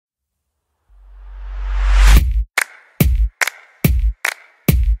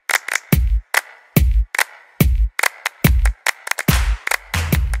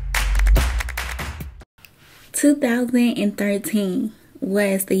2013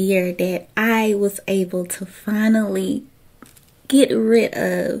 was the year that I was able to finally get rid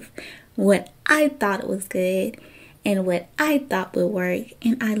of what I thought was good and what I thought would work,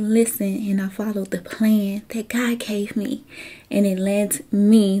 and I listened and I followed the plan that God gave me, and it led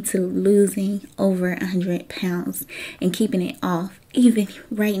me to losing over 100 pounds and keeping it off even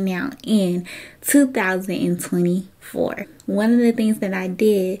right now in 2024. One of the things that I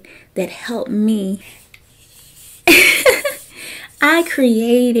did that helped me, I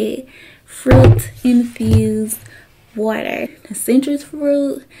created fruit-infused water, the citrus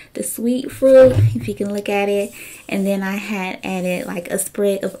fruit, the sweet fruit, if you can look at it, and then I had added like a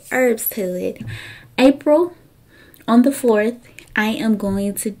sprig of herbs to it. April on the 4th, I am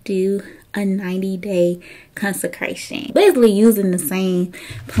going to do a 90-day consecration, basically using the same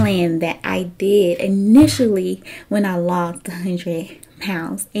plan that I did initially when I lost 100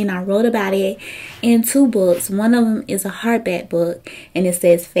 pounds, and I wrote about it in 2 books. One of them is a hardback book, and it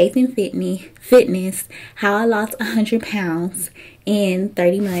says Faith and Fitness, How I Lost 100 Pounds in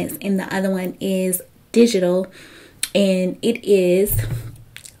 30 Months, and the other one is digital, and it is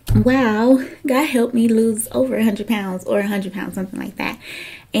Wow, God Helped Me Lose Over 100 Pounds or 100 pounds, something like that.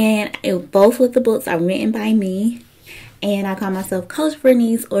 And both of the books are written by me, and I call myself Coach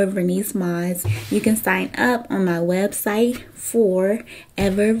Vernice or Vernice Mods. You can sign up on my website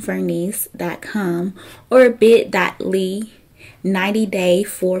foreververnice.com or bit.ly 90day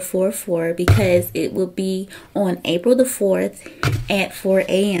 444, because it will be on April the 4th at 4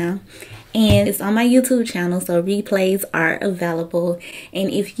 a.m. and it's on my YouTube channel, so replays are available. And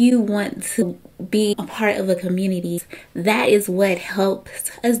if you want to be a part of a community, that is what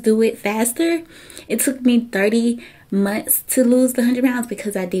helps us do it faster. It took me 30 months to lose the 100 pounds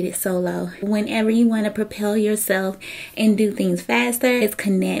because I did it solo. Whenever you want to propel yourself and do things faster, it's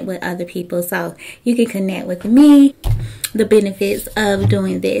connect with other people. So you can connect with me. The benefits of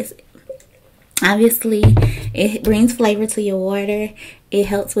doing this: obviously, it brings flavor to your water, it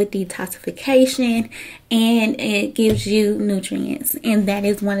helps with detoxification, and it gives you nutrients. And that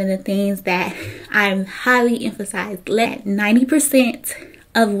is one of the things that I highly emphasize. 90%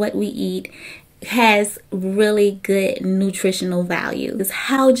 of what we eat has really good nutritional value. It's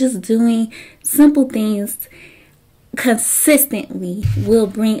how just doing simple things consistently will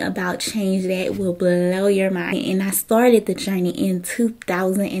bring about change that will blow your mind. And I started the journey in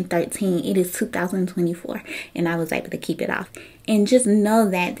 2013. It is 2024, and I was able to keep it off. And just know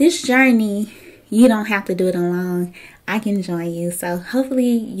that this journey, you don't have to do it alone. I can join you. So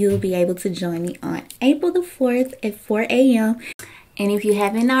hopefully you'll be able to join me on April the 4th at 4 a.m. And if you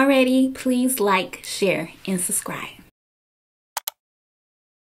haven't already, please like, share, and subscribe.